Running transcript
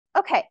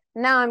Okay,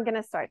 now I'm going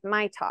to start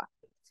my talk.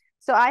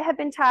 So I have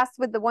been tasked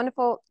with the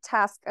wonderful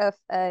task of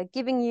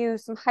giving you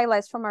some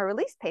highlights from our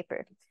release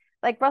paper.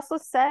 Like Russell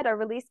said, our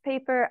release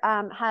paper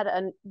had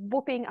a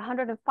whopping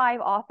 105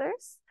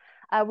 authors.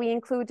 We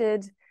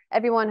included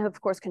everyone who, of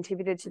course,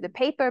 contributed to the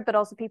paper, but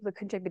also people who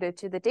contributed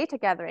to the data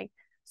gathering.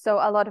 So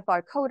a lot of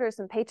our coders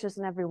and patrons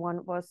and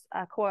everyone was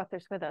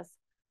co-authors with us,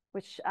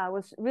 which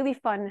was really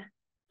fun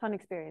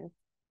experience.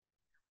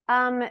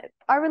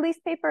 Our release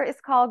paper is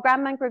called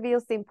Grambank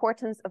Reveals the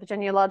Importance of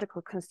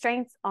Genealogical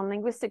Constraints on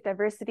Linguistic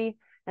Diversity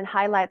and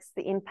Highlights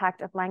the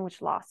Impact of Language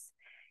Loss.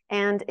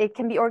 And it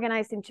can be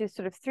organized into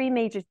sort of three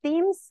major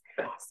themes: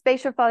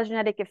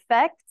 spatiophylogenetic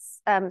effects,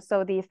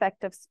 so the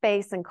effect of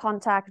space and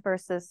contact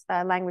versus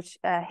language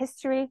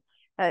history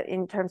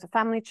in terms of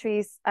family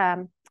trees,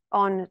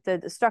 on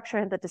the structure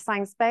and the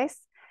design space,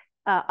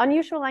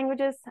 unusual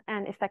languages,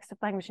 and effects of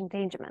language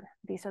endangerment.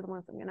 These are the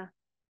ones I'm going to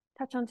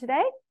touch on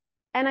today.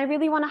 And I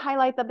really want to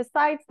highlight that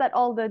besides that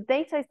all the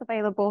data is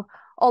available,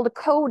 all the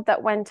code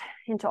that went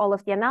into all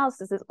of the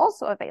analysis is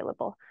also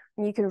available.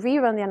 And you can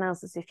rerun the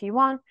analysis if you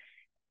want.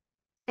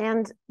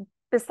 And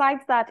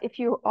besides that, if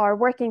you are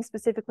working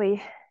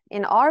specifically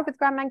in R with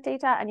Grambank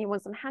data and you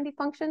want some handy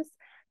functions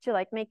to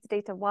like make the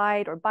data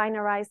wide or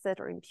binarize it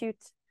or impute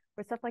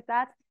or stuff like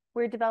that,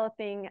 we're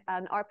developing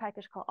an R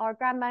package called R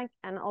Grambank,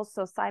 and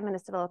also Simon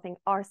is developing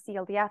R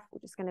CLDF,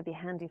 which is going to be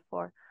handy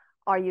for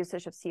our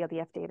usage of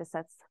CLDF data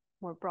sets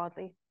more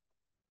broadly.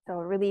 So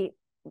really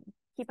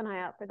keep an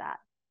eye out for that.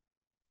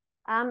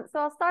 So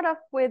I'll start off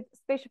with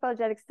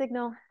spatiophylogenetic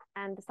signal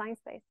and design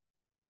space.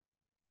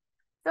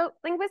 So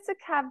linguistics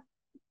have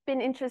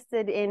been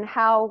interested in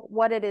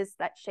what it is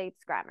that shapes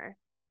grammar.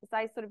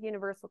 Besides sort of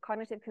universal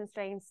cognitive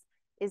constraints,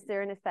 is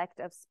there an effect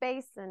of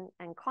space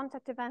and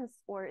contact events,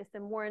 or is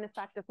there more an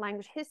effect of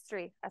language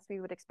history, as we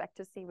would expect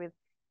to see with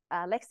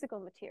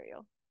lexical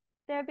material?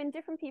 There have been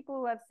different people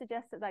who have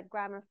suggested that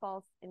grammar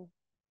falls in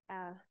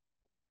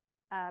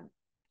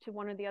to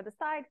one or the other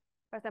side.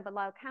 For example,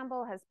 Lyle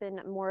Campbell has been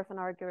more of an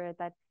arguer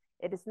that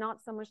it is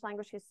not so much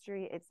language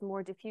history, it's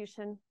more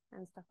diffusion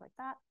and stuff like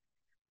that.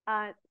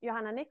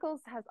 Johanna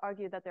Nichols has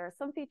argued that there are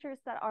some features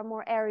that are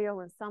more aerial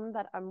and some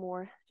that are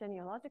more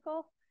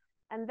genealogical.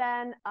 And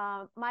then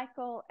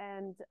Michael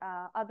and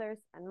others,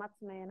 and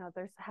Matsume and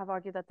others, have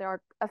argued that there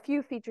are a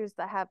few features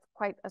that have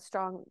quite a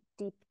strong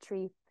deep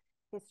tree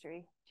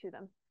history to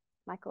them.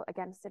 Michael,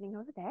 again, sitting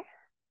over there.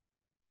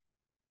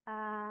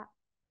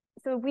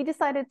 So we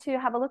decided to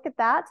have a look at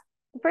that.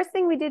 The first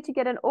thing we did to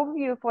get an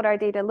overview of what our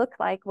data looked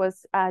like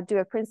was do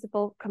a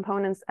principal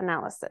components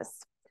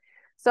analysis.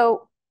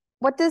 So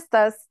what this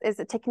does is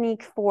a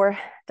technique for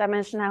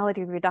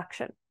dimensionality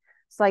reduction.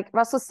 So like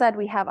Russell said,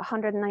 we have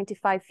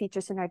 195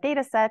 features in our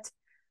data set.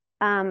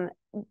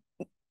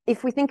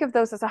 If we think of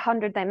those as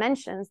 100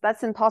 dimensions,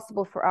 that's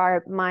impossible for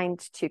our mind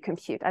to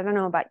compute. I don't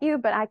know about you,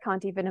 but I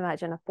can't even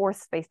imagine a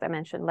fourth space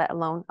dimension, let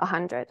alone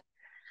 100.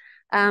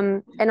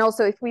 And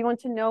also, if we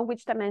want to know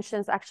which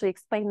dimensions actually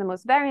explain the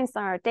most variance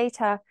in our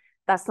data,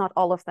 that's not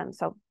all of them.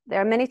 So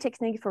there are many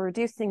techniques for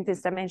reducing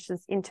these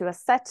dimensions into a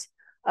set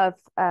of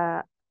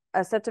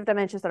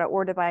dimensions that are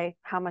ordered by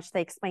how much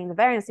they explain the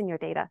variance in your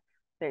data.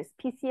 There's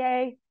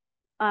PCA,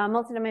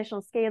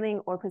 multidimensional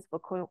scaling, or principal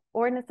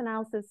coordinates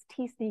analysis,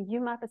 TC,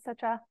 UMAP,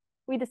 etc.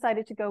 We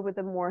decided to go with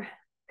the more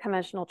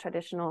conventional,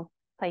 traditional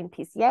plain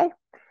PCA.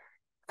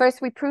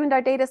 First, we pruned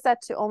our data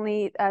set to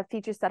only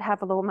features that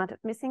have a low amount of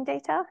missing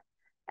data.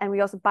 And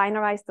we also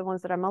binarized the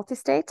ones that are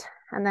multi-state.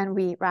 And then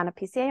we ran a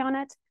PCA on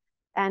it.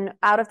 And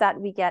out of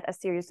that, we get a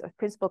series of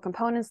principal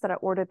components that are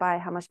ordered by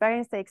how much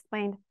variance they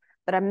explained,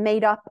 that are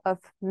made up of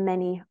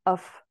many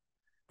of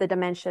the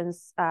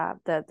dimensions,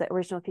 the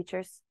original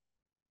features.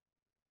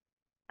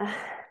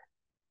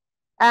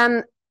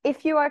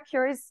 If you are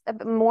curious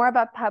more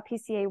about how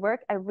PCA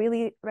work, I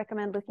really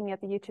recommend looking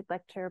at the YouTube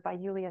lecture by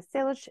Julia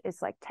Silic. It's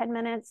like 10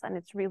 minutes and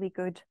it's really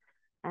good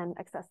and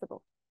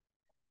accessible.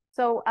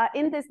 So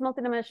in this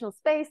multidimensional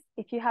space,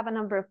 if you have a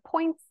number of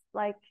points,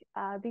 like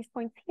these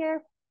points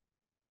here,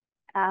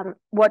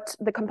 what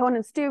the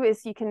components do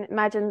is you can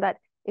imagine that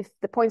if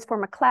the points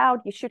form a cloud,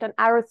 you shoot an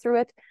arrow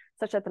through it,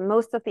 such that the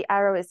most of the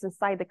arrow is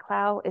inside the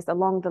cloud, is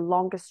along the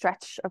longest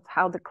stretch of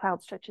how the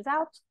cloud stretches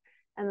out.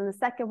 And then the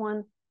second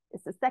one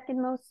is the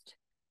second most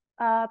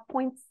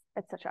points,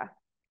 etc.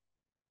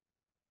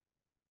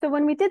 So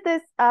when we did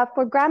this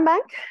for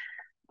Grambank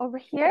over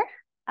here,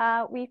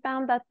 we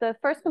found that the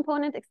first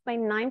component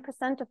explained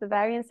 9% of the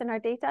variance in our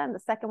data, and the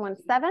second one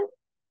 7%.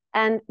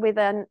 And with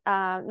a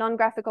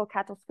non-graphical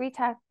cattle-free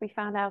test, we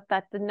found out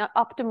that the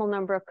optimal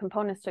number of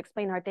components to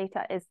explain our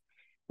data is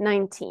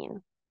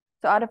 19.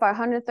 So out of our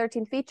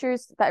 113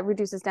 features, that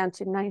reduces down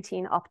to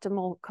 19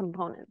 optimal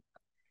components.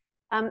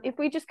 If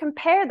we just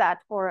compare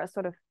that for a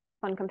sort of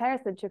fun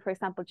comparison to, for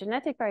example,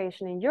 genetic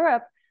variation in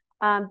Europe,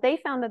 they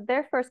found that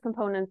their first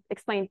component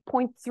explained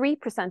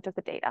 0.3% of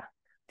the data,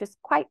 which is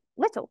quite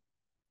little.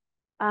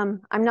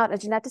 I'm not a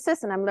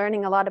geneticist, and I'm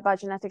learning a lot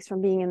about genetics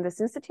from being in this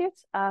institute,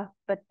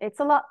 but it's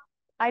a lot.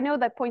 I know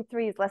that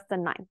 0.3 is less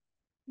than 9.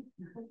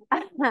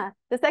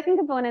 The second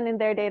component in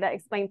their data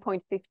explained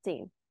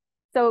 0.15.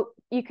 So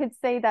you could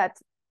say that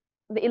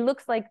it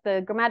looks like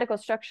the grammatical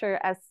structure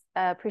as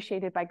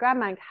appreciated by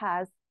Grambank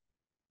has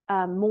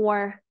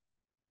more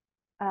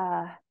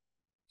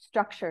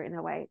structure in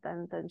a way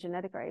than the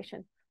genetic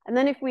variation. And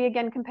then if we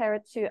again compare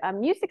it to a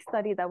music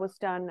study that was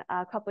done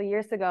a couple of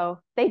years ago,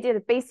 they did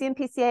a Bayesian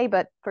PCA,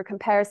 but for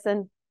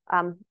comparison,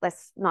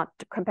 let's not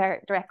compare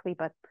it directly,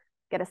 but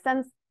get a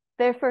sense.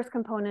 Their first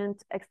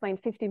component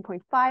explained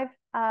 15.5%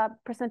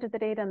 of the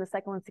data, and the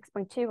second one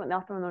 6.2, and the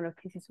other one of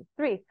PCs was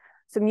 3.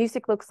 So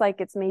music looks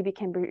like it's maybe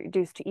can be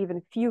reduced to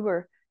even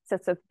fewer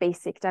sets of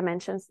basic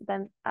dimensions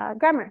than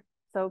grammar.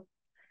 So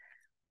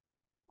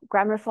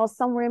grammar falls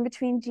somewhere in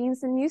between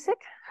genes and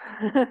music.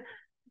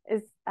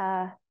 Is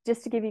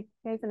just to give you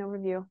guys an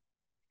overview.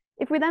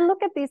 If we then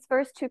look at these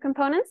first two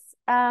components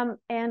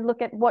and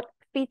look at what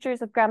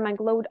features of Grambank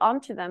load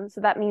onto them,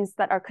 so that means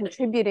that are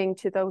contributing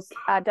to those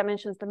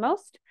dimensions the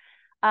most.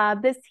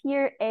 This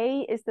here,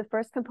 A is the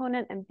first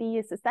component and B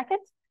is the second.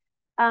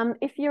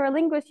 If you're a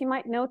linguist, you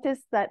might notice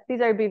that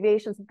these are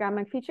abbreviations of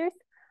Grambank features.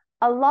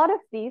 A lot of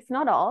these,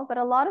 not all, but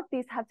a lot of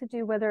these have to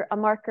do whether a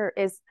marker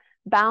is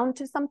bound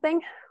to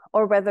something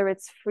or whether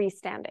it's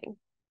freestanding.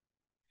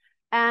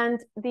 And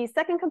the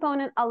second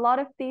component, a lot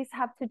of these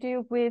have to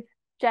do with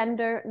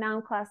gender,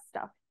 noun class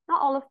stuff.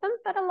 Not all of them,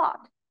 but a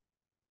lot.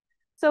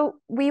 So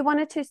we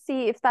wanted to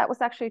see if that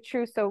was actually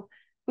true. So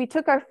we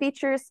took our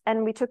features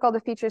and we took all the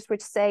features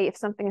which say if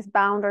something is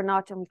bound or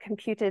not, and we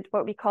computed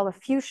what we call a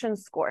fusion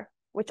score,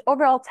 which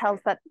overall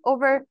tells that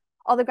over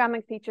all the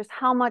Grambank features,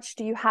 how much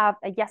do you have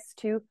a yes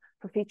to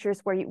for features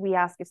where we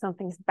ask if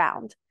something is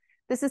bound.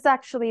 This is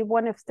actually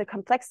one of the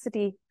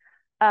complexity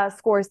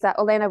scores that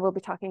Olena will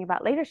be talking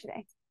about later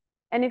today.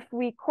 And if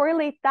we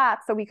correlate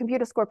that, so we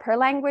compute a score per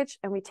language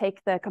and we take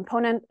the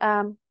component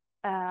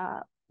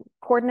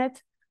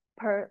coordinate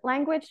per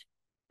language,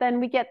 then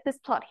we get this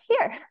plot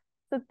here.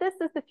 So this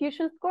is the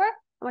fusion score,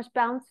 how much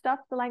bound stuff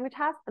the language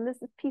has, and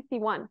this is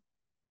PC1.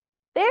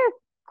 They're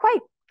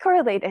quite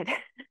correlated.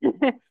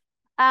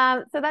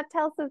 So that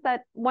tells us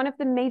that one of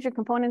the major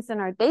components in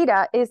our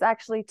data is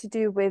actually to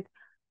do with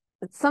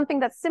something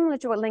that's similar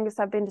to what linguists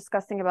have been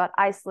discussing about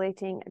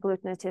isolating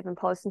agglutinative and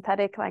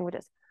polysynthetic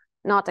languages.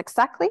 Not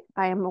exactly.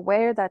 I am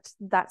aware that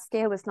that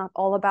scale is not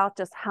all about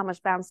just how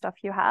much bound stuff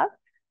you have,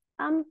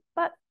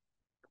 but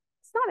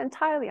it's not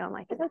entirely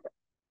unlike it, is it?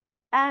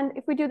 And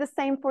if we do the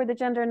same for the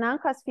gender and noun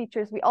class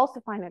features, we also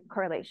find a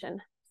correlation.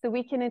 So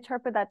we can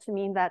interpret that to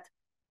mean that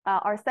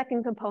our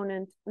second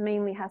component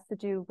mainly has to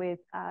do with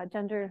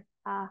gender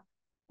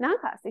noun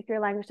class, if you're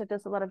a language that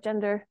does a lot of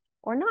gender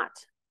or not.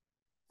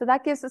 So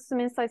that gives us some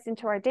insights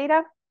into our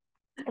data.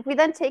 If we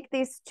then take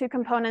these two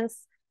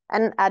components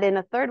and add in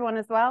a third one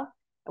as well,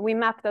 we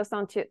map those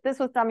onto, this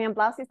was Damian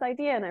Blasi's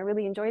idea and I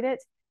really enjoyed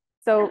it.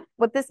 So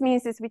what this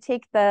means is we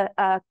take the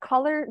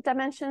color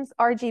dimensions,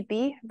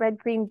 RGB, red,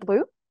 green,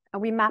 blue,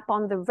 and we map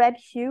on the red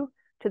hue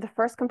to the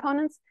first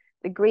components,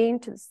 the green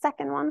to the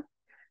second one,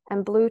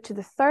 and blue to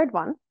the third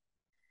one.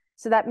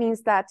 So that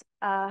means that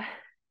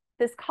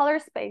this color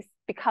space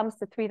becomes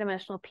the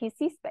three-dimensional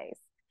PC space.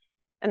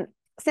 And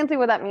simply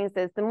what that means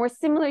is the more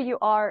similar you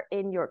are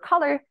in your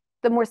color,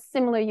 the more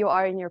similar you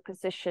are in your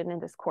position in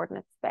this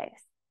coordinate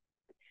space.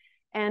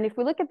 And if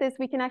we look at this,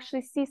 we can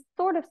actually see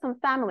sort of some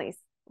families.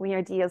 We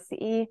are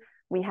DLCE,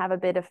 we have a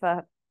bit of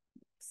a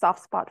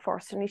soft spot for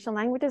Austronesian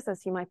languages,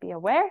 as you might be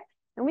aware.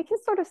 And we can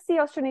sort of see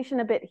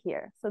Austronesian a bit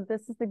here. So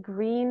this is the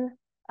green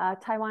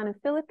Taiwan and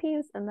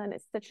Philippines, and then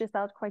it stitches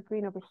out quite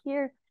green over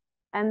here.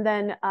 And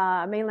then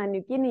mainland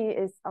New Guinea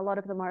is, a lot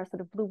of them are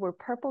sort of blue or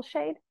purple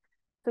shade.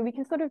 So we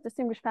can sort of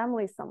distinguish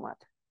families somewhat.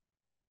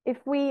 If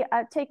we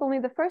take only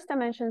the first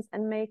dimensions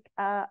and make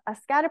a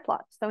scatter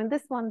plot. So in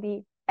this one,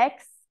 the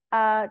X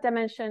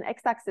dimension,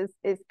 X-axis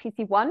is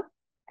PC1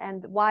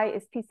 and Y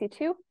is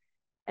PC2.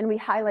 And we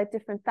highlight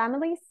different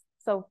families.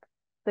 So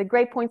the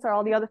gray points are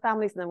all the other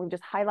families, and then we've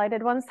just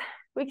highlighted ones.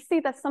 We can see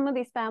that some of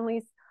these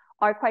families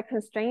are quite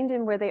constrained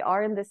in where they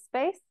are in this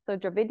space. So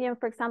Dravidian,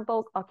 for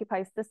example,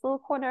 occupies this little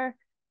corner.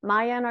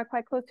 Mayan are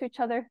quite close to each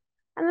other.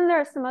 And then there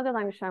are some other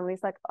language families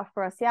like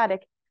Afroasiatic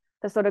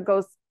that sort of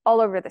goes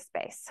all over the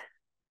space.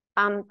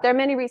 There are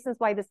many reasons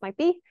why this might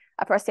be.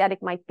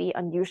 Afroasiatic might be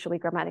unusually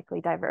grammatically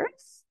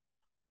diverse,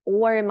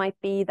 or it might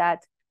be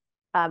that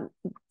the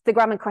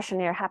Grambank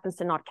questionnaire happens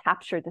to not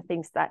capture the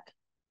things that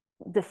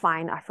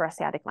define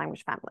Afroasiatic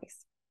language families.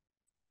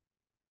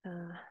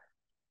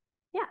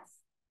 Yes,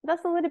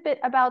 that's a little bit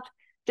about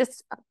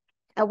just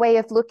a way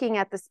of looking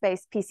at the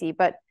space PC.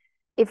 But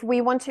if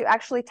we want to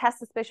actually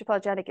test the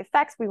spatiophylogenetic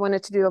effects, we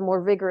wanted to do a more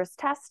rigorous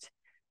test.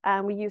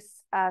 We use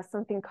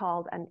something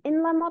called an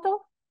INLA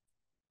model.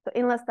 So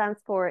INLA stands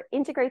for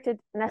Integrated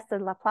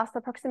Nested Laplace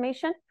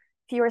Approximation.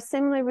 If you are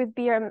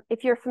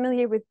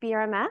familiar with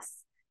BRMS,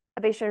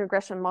 a Bayesian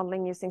regression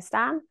modeling using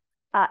STAN,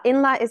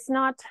 INLA is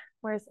not,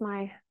 where's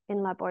my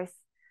INLA boys,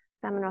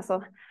 Sam and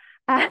Russell?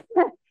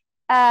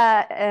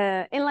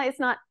 INLA is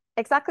not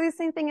exactly the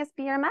same thing as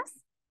BRMS,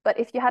 but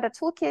if you had a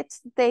toolkit,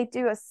 they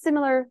do a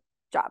similar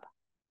job.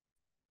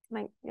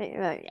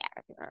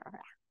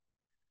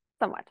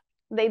 Somewhat.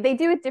 They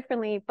do it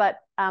differently, but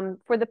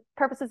for the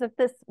purposes of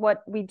this,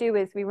 what we do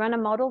is we run a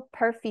model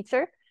per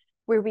feature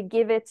where we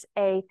give it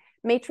a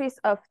matrix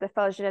of the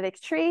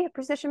phylogenetic tree,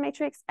 precision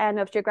matrix, and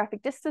of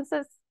geographic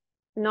distances,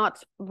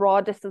 not raw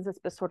distances,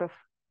 but sort of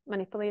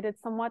manipulated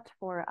somewhat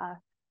for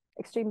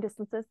extreme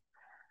distances.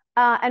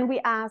 And we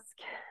ask,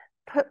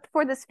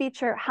 for this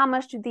feature, how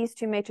much do these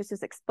two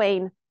matrices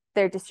explain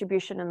their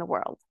distribution in the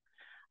world?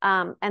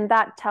 And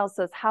that tells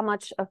us how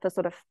much of the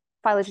sort of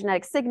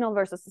phylogenetic signal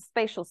versus the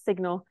spatial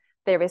signal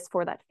there is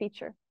for that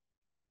feature.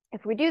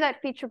 If we do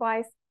that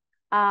feature-wise,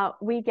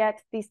 we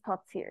get these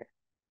plots here.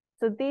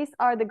 So these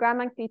are the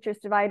Grambank features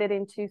divided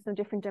into some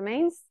different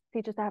domains,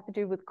 features that have to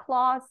do with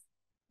clause,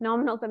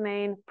 nominal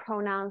domain,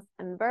 pronouns,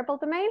 and verbal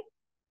domain.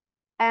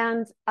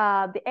 And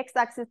the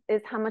x-axis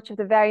is how much of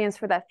the variance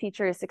for that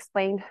feature is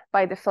explained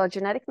by the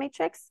phylogenetic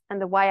matrix, and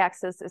the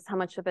y-axis is how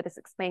much of it is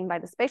explained by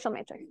the spatial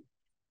matrix.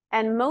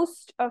 And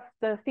most of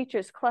the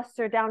features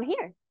cluster down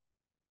here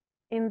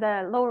in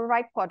the lower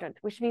right quadrant,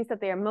 which means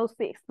that they are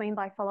mostly explained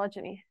by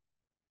phylogeny.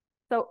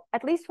 So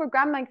at least for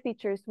Grambank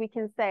features, we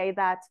can say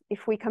that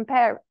if we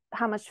compare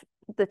how much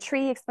the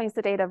tree explains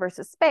the data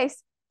versus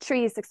space,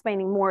 tree is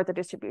explaining more of the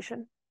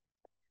distribution.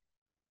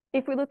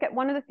 If we look at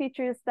one of the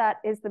features that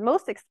is the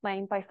most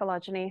explained by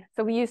phylogeny,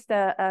 so we used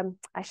the,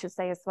 I should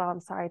say as well,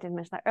 I'm sorry I didn't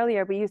mention that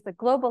earlier, we used the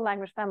global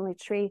language family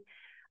tree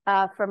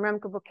from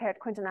Remco Bouquet,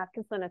 Quinton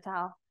Atkinson et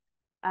al.,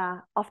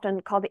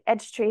 often called the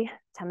EDGE tree.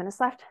 10 minutes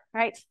left,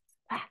 right?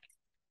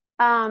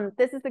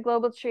 This is the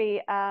global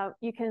tree.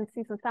 You can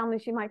see some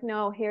families you might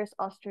know. Here's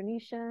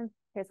Austronesian,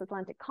 here's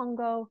Atlantic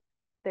Congo,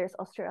 there's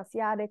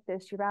Austroasiatic,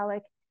 there's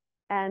Uralic,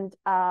 and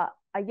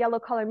a yellow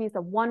color means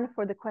a 1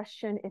 for the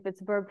question if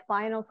it's verb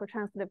final for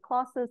transitive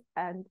clauses,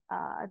 and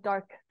a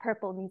dark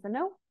purple means a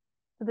no.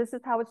 So this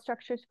is how it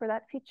structures for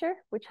that feature,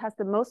 which has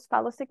the most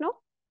phylo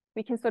signal.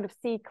 We can sort of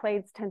see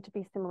clades tend to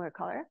be similar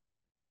color.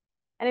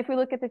 And if we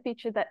look at the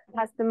feature that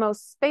has the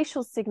most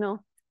spatial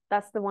signal,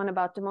 that's the one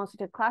about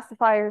demonstrative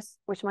classifiers,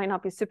 which might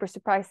not be super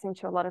surprising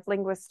to a lot of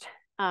linguists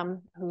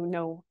who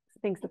know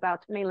things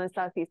about mainland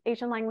Southeast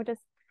Asian languages.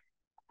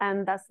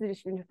 And that's the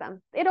distribution of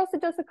them. It also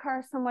does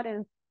occur somewhat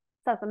in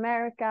South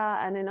America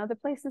and in other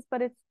places,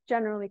 but it's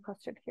generally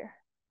clustered here.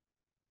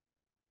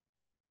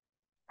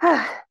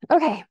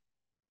 Okay,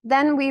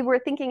 then we were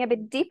thinking a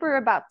bit deeper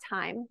about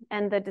time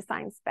and the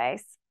design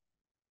space.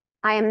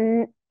 I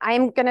am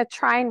going to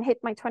try and hit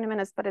my 20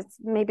 minutes, but it's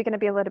maybe going to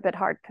be a little bit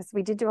hard because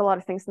we did do a lot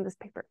of things in this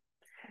paper.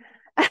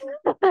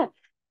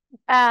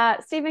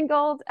 Stephen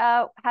Gould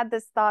had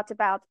this thought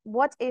about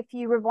what if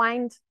you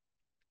rewind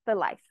the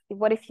life?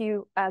 What if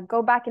you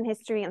go back in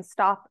history and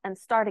stop and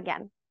start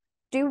again?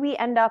 Do we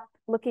end up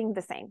looking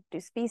the same? Do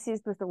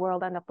species with the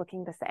world end up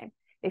looking the same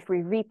if we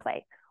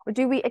replay? Or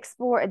do we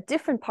explore a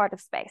different part of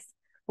space?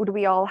 Would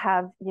we all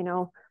have, you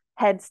know,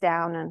 heads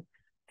down and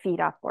feet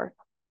up or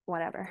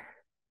whatever?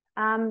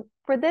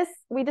 For this,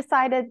 we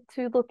decided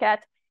to look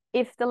at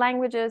if the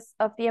languages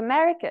of the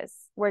Americas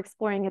were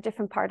exploring a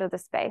different part of the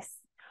space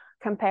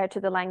compared to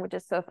the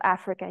languages of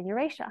Africa and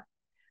Eurasia.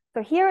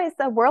 So here is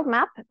a world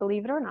map,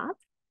 believe it or not.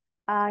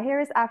 Here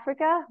is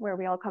Africa, where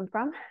we all come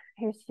from.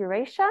 Here's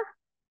Eurasia,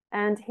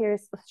 and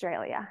here's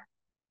Australia.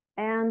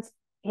 And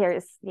here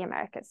is the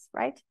Americas,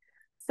 right?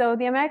 So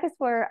the Americas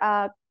were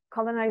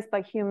colonized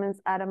by humans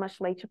at a much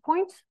later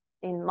point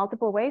in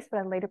multiple ways,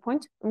 but at a later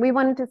point. And we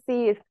wanted to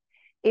see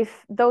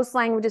if those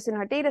languages in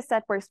our data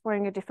set were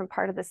exploring a different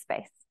part of the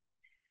space.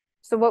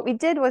 So what we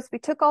did was we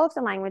took all of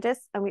the languages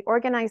and we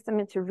organized them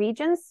into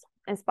regions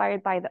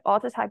inspired by the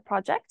Autotype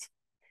project.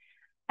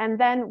 And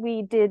then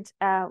we did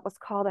what's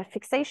called a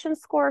fixation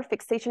score,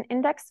 fixation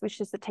index, which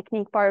is a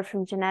technique borrowed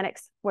from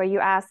genetics, where you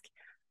ask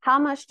how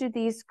much do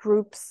these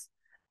groups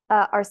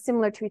are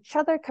similar to each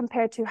other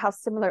compared to how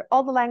similar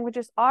all the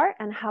languages are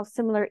and how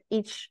similar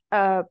each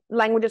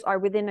languages are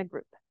within a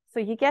group. So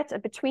you get a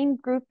between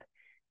group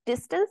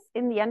distance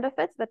in the end of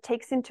it that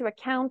takes into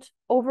account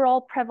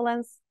overall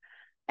prevalence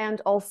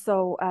and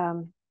also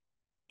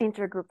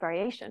intergroup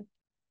variation.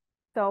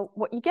 So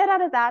what you get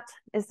out of that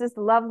is this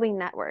lovely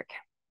network.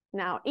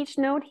 Now, each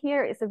node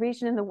here is a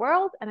region in the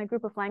world and a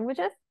group of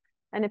languages.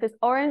 And if it's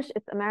orange,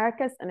 it's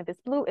Americas. And if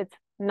it's blue, it's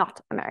not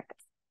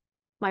Americas.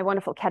 My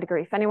wonderful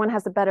category. If anyone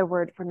has a better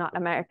word for not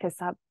Americas,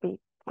 I'd be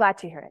glad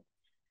to hear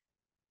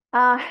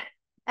it.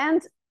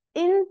 And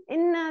in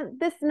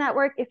this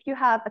network, if you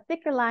have a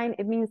thicker line,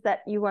 it means that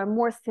you are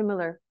more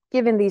similar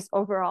given these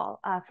overall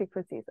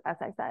frequencies, as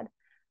I said.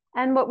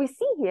 And what we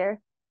see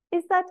here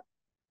is that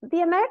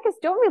the Americas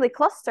don't really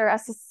cluster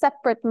as a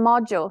separate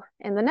module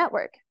in the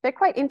network. They're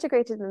quite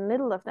integrated in the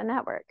middle of the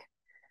network.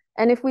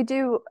 And if we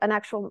do an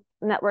actual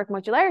network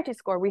modularity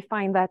score, we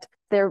find that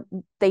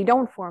they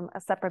don't form a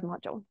separate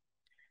module.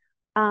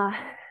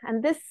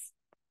 And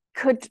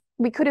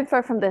we could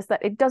infer from this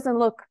that it doesn't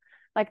look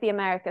like the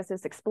Americas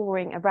is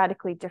exploring a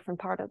radically different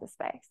part of the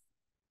space.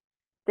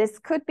 This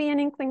could be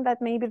an inkling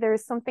that maybe there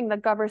is something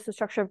that governs the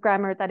structure of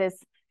grammar that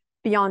is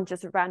beyond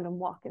just a random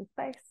walk in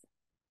space.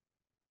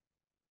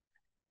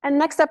 And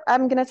next up,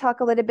 I'm going to talk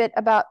a little bit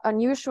about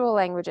unusual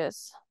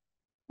languages.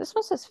 This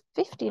one says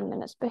 15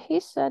 minutes, but he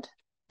said,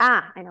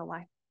 I know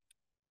why.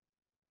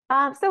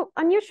 So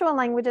unusual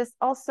languages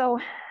also,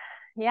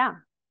 yeah.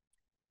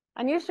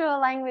 Unusual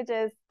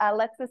languages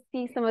lets us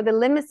see some of the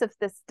limits of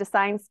this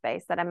design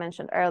space that I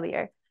mentioned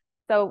earlier.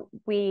 So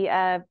we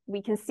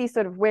can see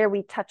sort of where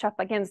we touch up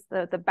against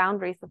the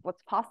boundaries of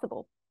what's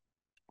possible.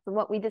 So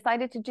what we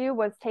decided to do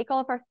was take all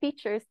of our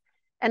features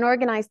and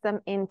organize them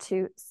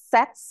into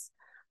sets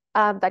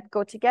that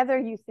go together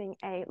using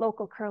a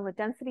local kernel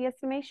density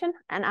estimation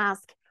and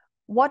ask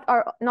what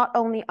are not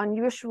only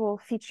unusual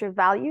feature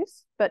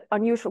values, but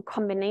unusual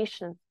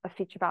combinations of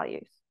feature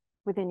values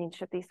within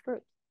each of these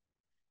groups.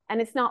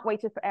 And it's not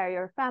weighted for area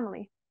or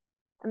family.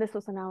 And this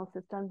was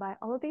analysis done by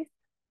all of these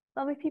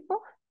lovely people.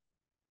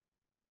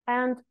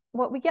 And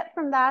what we get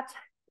from that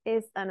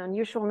is an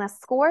unusualness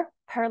score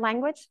per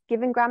language.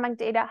 Given Grambank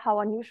data, how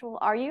unusual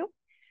are you?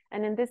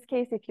 And in this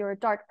case, if you're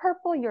dark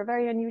purple, you're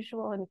very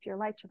unusual. And if you're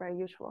light, you're very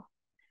usual.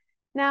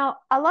 Now,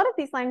 a lot of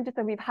these languages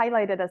that we've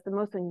highlighted as the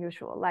most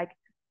unusual, like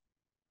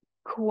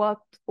Kuat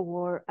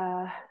or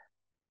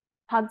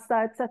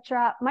Hadza,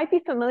 etc., might be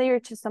familiar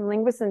to some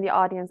linguists in the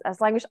audience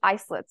as language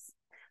isolates.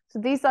 So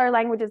these are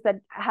languages that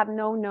have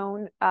no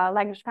known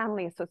language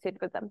family associated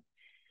with them.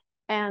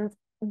 And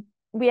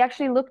we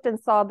actually looked and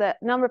saw the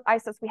number of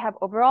isolates we have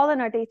overall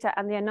in our data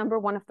and the number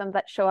one of them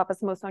that show up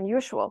as most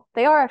unusual.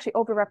 They are actually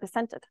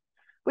overrepresented,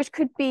 which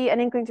could be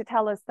an inkling to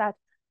tell us that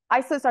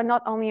isolates are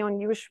not only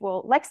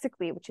unusual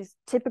lexically, which is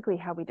typically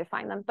how we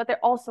define them, but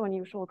they're also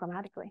unusual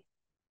grammatically.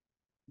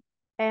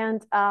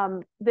 And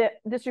the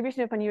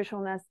distribution of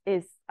unusualness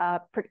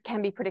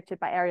can be predicted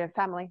by area and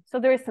family. So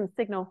there is some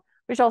signal,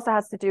 which also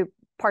has to do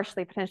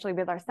partially potentially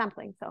with our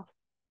sampling. So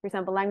for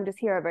example, languages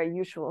here are very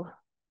usual.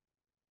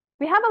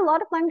 We have a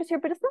lot of languages here,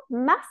 but it's not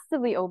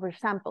massively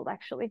oversampled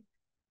actually.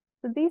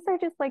 So these are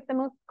just like the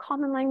most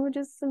common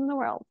languages in the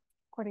world,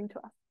 according to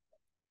us.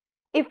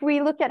 If we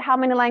look at how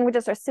many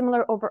languages are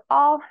similar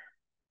overall,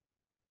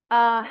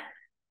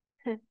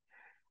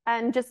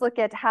 and just look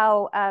at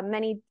how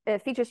many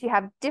features you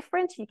have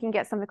different, you can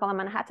get something called a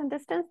Manhattan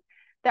distance.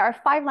 There are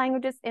 5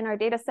 languages in our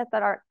data set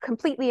that are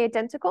completely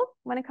identical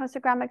when it comes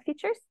to Grambank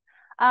features,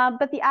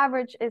 but the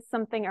average is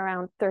something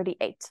around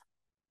 38.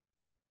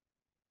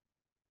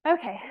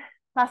 Okay,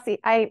 Lassie,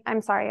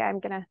 I'm sorry, I'm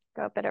gonna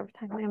go a bit over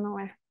time, I'm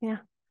aware, yeah.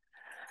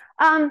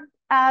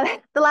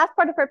 The last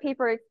part of our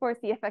paper explores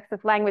the effects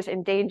of language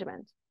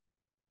endangerment.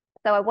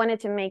 So I wanted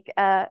to make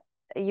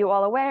you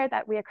all aware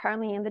that we are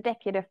currently in the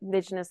decade of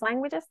indigenous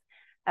languages,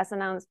 as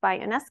announced by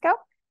UNESCO.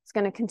 It's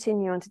going to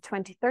continue into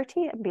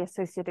 2030 and be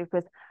associated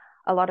with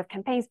a lot of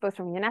campaigns, both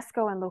from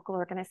UNESCO and local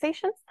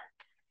organizations.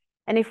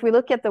 And if we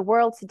look at the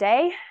world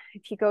today,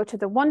 if you go to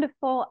the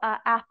wonderful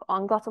app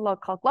on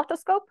Glottolog called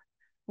Glottoscope,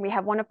 we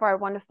have one of our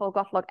wonderful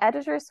Glottolog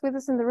editors with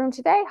us in the room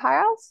today,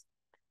 Harald.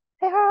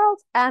 Hey, Harald.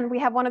 And we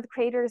have one of the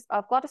creators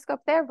of Glottoscope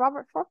there,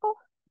 Robert Forkel.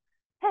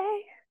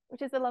 Hey,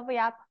 which is a lovely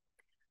app.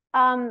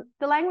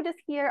 The languages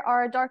here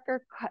are a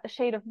darker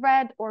shade of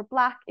red or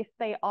black if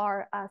they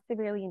are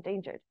severely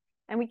endangered.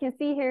 And we can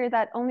see here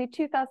that only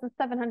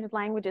 2,700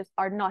 languages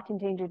are not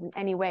endangered in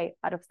any way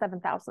out of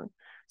 7,000.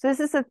 So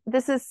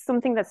this is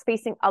something that's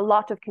facing a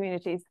lot of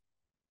communities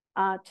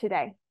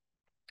today.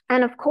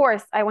 And of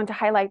course, I want to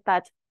highlight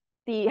that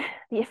the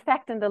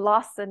effect and the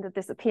loss and the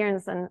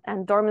disappearance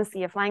and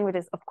dormancy of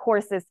languages, of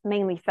course, is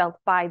mainly felt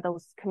by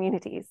those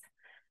communities.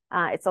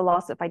 It's a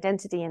loss of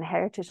identity and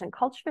heritage and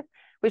culture,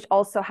 which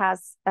also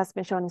has, as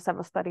been shown in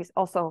several studies,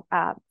 also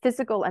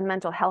physical and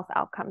mental health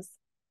outcomes.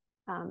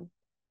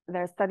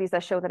 There are studies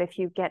that show that if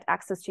you get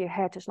access to your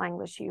heritage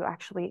language, you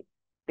actually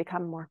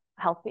become more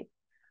healthy,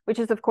 which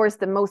is, of course,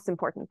 the most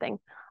important thing.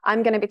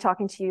 I'm going to be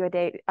talking to you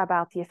today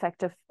about the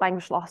effect of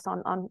language loss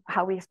on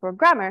how we explore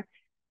grammar.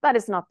 That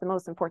is not the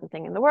most important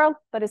thing in the world,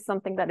 but it's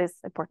something that is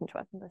important to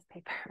us in this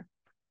paper.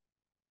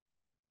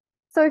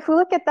 So if we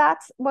look at that,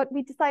 what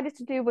we decided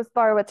to do was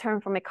borrow a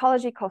term from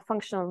ecology called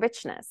functional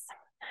richness.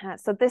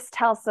 So this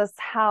tells us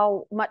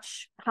how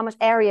much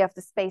area of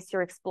the space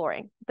you're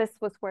exploring. This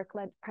was work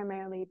led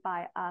primarily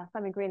by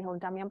Simon Greenhill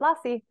and Damian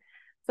Blasi.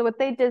 So what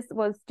they did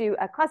was do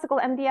a classical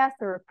MDS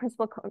or a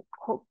principal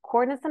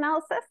coordinates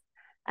analysis,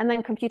 and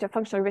then compute a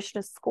functional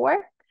richness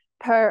score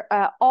per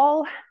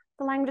all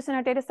the languages in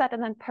our data set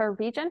and then per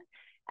region,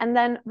 and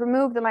then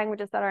remove the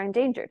languages that are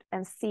endangered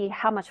and see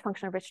how much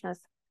functional richness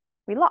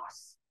we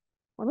lost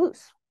or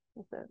lose,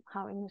 is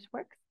how English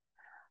works.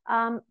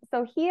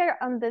 So here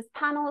on this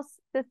panels,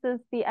 this is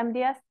the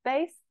MDS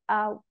space,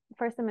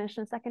 first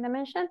dimension, second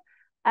dimension,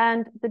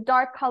 and the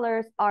dark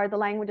colors are the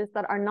languages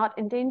that are not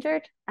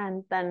endangered,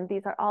 and then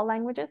these are all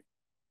languages.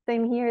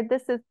 Same here,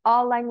 this is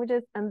all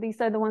languages, and these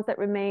are the ones that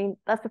remain.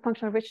 That's the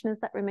functional richness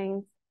that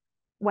remains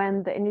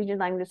when the indigenous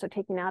languages are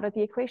taken out of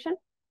the equation.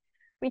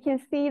 We can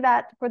see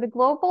that for the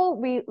global,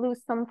 we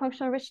lose some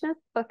functional richness,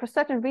 but for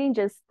certain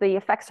regions, the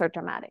effects are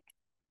dramatic.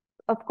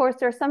 Of course,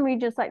 there are some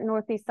regions like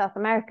Northeast South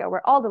America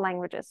where all the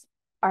languages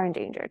are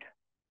endangered.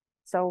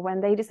 So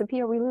when they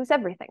disappear, we lose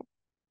everything.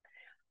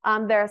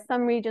 There are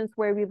some regions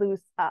where we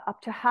lose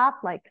up to half,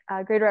 like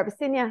Greater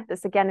Abyssinia.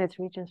 This again is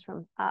regions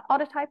from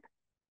autotype.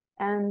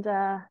 And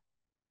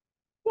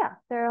yeah,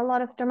 there are a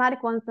lot of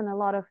dramatic ones and a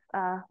lot of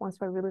ones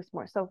where we lose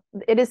more. So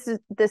it is,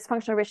 this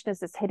functional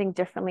richness is hitting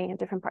differently in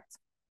different parts.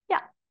 Yeah.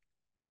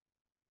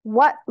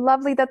 What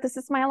lovely that this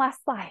is my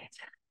last slide.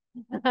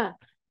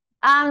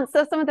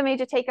 So some of the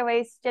major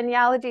takeaways: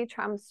 genealogy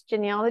trumps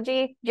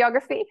genealogy,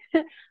 geography.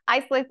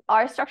 Isolates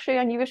are structurally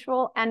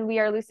unusual, and we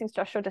are losing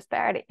structural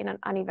disparity in an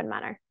uneven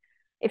manner.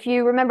 If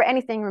you remember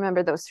anything,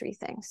 remember those three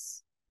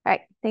things. All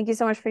right. Thank you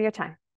so much for your time.